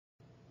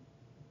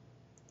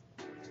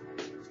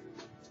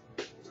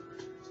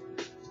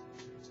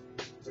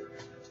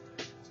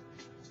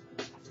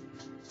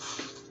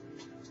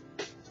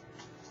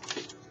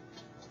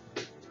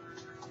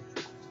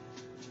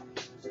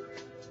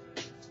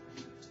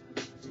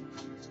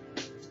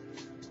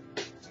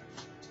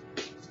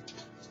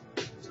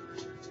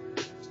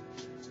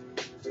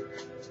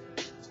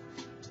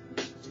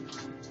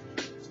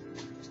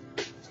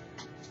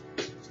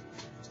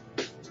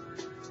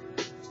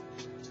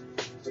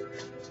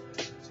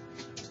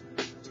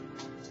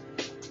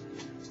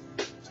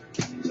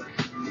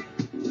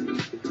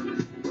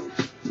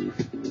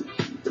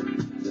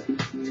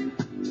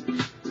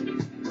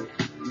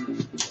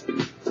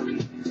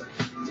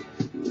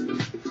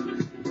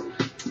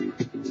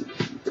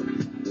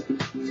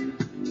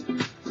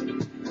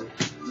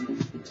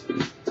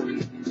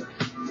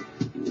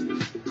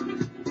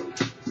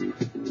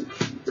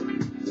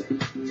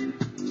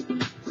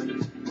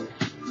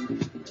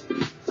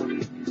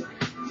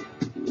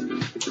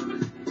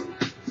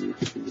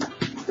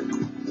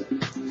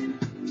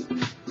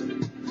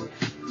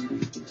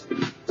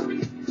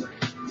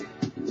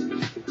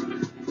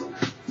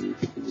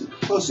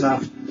Close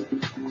enough.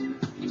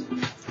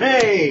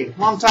 Hey,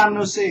 long time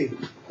no see.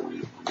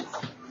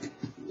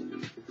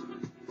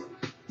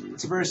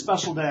 It's a very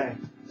special day.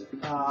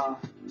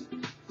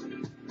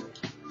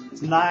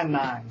 It's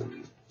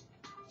 9/9.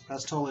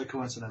 That's totally a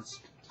coincidence.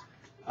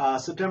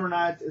 September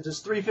 9th, it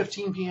is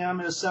 3:15 p.m.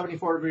 It is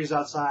 74 degrees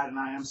outside, and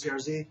I am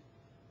CRZ,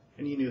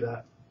 and you knew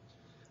that.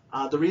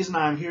 The reason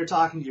I'm here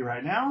talking to you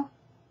right now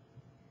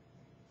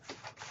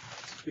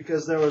is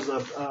because there was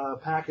a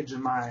package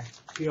in my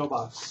P.O.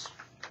 box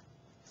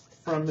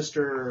from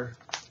Mr.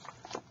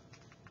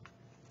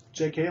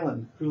 Jake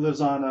Halen, who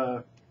lives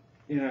on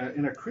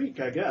in a creek,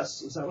 I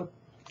guess. Is that what?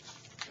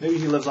 Maybe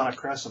he lives on a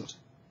crescent.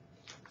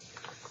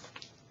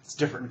 It's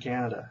different in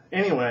Canada.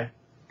 Anyway,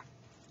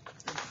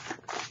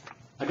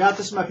 I got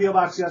this in my P.O.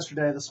 box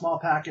yesterday. The small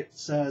packet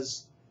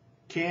says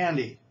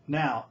candy.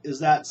 Now,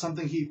 is that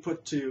something he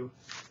put to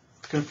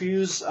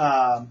confuse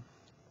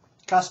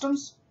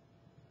customs?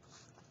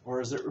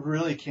 Or is there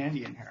really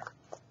candy in here?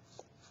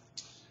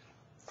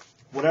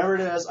 Whatever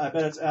it is, I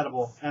bet it's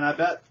edible. And I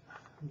bet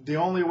the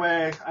only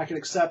way I can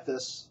accept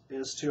this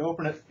is to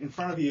open it in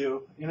front of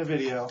you in a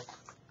video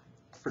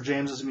for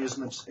James's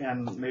amusement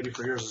and maybe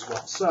for yours as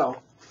well.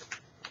 So,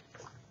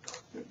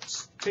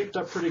 it's taped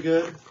up pretty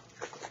good.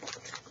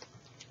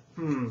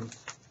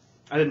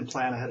 I didn't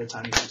plan ahead of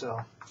time, you can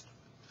tell.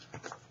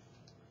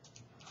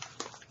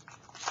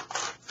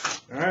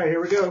 Alright,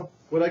 here we go.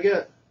 What'd I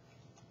get?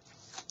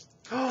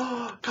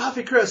 Oh,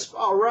 Coffee Crisp!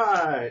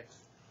 Alright!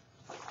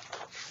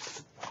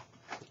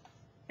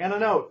 And a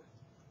note.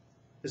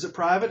 Is it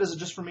private? Is it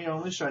just for me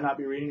only? Should I not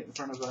be reading it in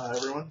front of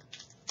everyone?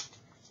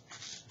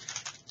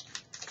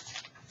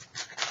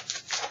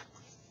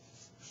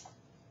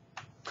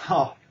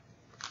 Oh,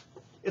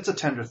 it's a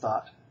tender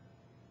thought.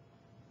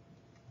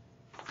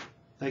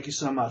 Thank you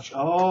so much.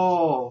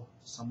 Oh,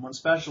 someone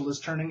special is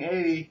turning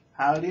 80.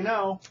 How did he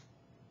know?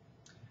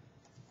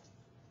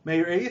 May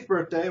your 80th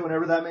birthday,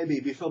 whenever that may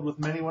be filled with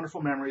many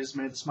wonderful memories.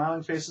 May the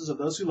smiling faces of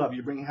those who love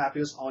you bring you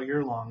happiness all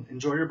year long.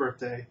 Enjoy your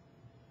birthday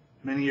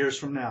many years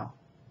from now.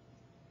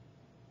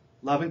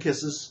 Love and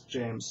kisses,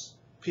 James.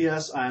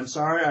 P.S. I am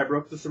sorry I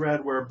broke the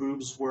thread where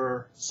boobs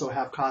were, so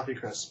have Coffee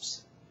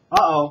Crisps.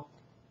 Uh-oh.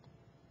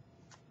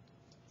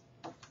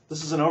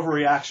 This is an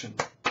overreaction.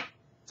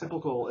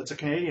 Typical. It's a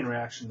Canadian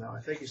reaction, though.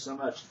 Thank you so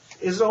much.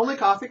 Is it only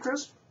Coffee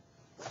Crisp?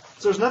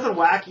 So there's nothing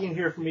wacky in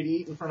here for me to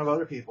eat in front of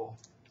other people.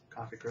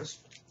 Coffee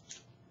Crisp.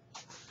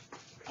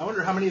 I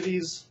wonder how many of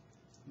these...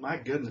 My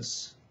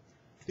goodness.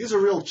 These are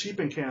real cheap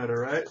in Canada,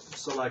 right?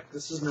 So, like,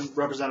 this doesn't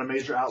represent a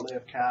major outlay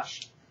of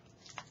cash.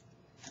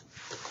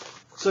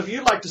 So if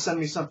you'd like to send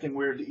me something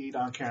weird to eat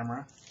on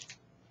camera,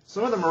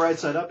 some of them are right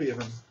side up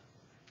even.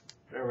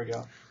 There we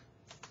go.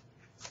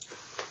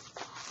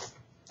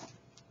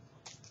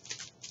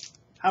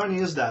 How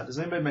many is that? Has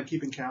anybody been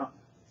keeping count?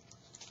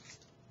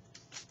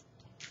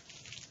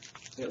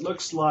 It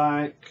looks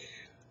like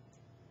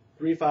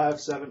 3,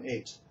 5, 7,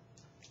 8.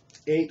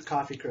 8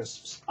 Coffee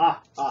Crisps.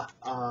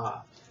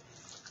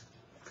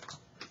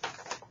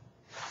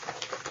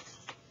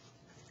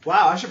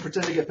 Wow, I should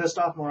pretend to get pissed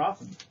off more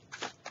often.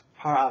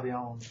 Par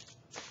avion.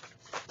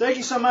 Thank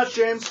you so much,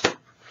 James.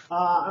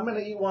 I'm going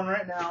to eat one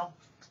right now.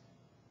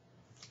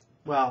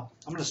 Well,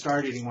 I'm going to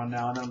start eating one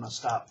now, and then I'm going to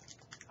stop.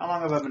 How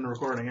long have I been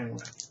recording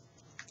anyway?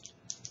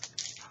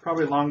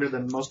 Probably longer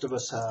than most of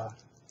us our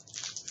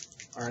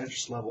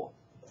interest level.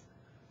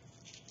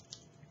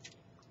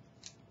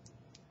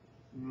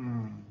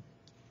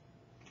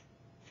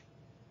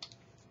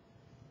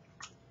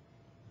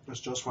 That's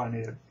just what I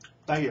needed.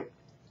 Thank you.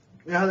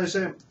 You know how they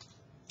say,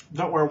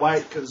 don't wear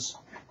white because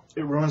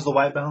it ruins the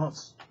white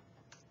balance?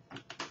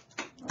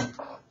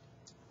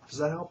 Does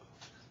that help?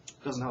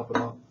 It doesn't help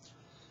at all.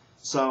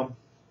 So,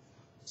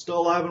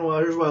 still alive and well.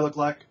 Here's what I look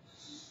like.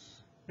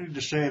 I need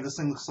to shave. This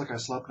thing looks like I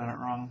slept on it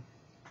wrong.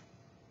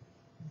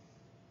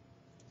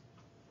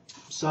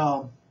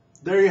 So,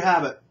 there you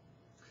have it.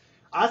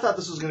 I thought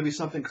this was going to be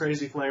something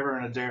crazy flavor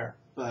and a dare,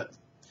 but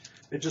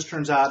it just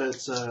turns out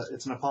it's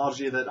an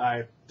apology that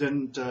I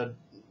didn't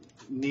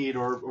need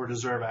or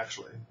deserve,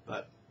 actually.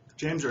 But,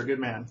 James, you're a good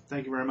man.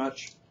 Thank you very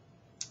much.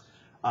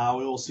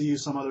 We will see you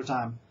some other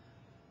time.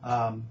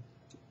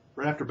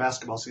 Right after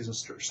basketball season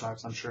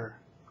starts, I'm sure.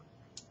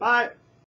 Bye!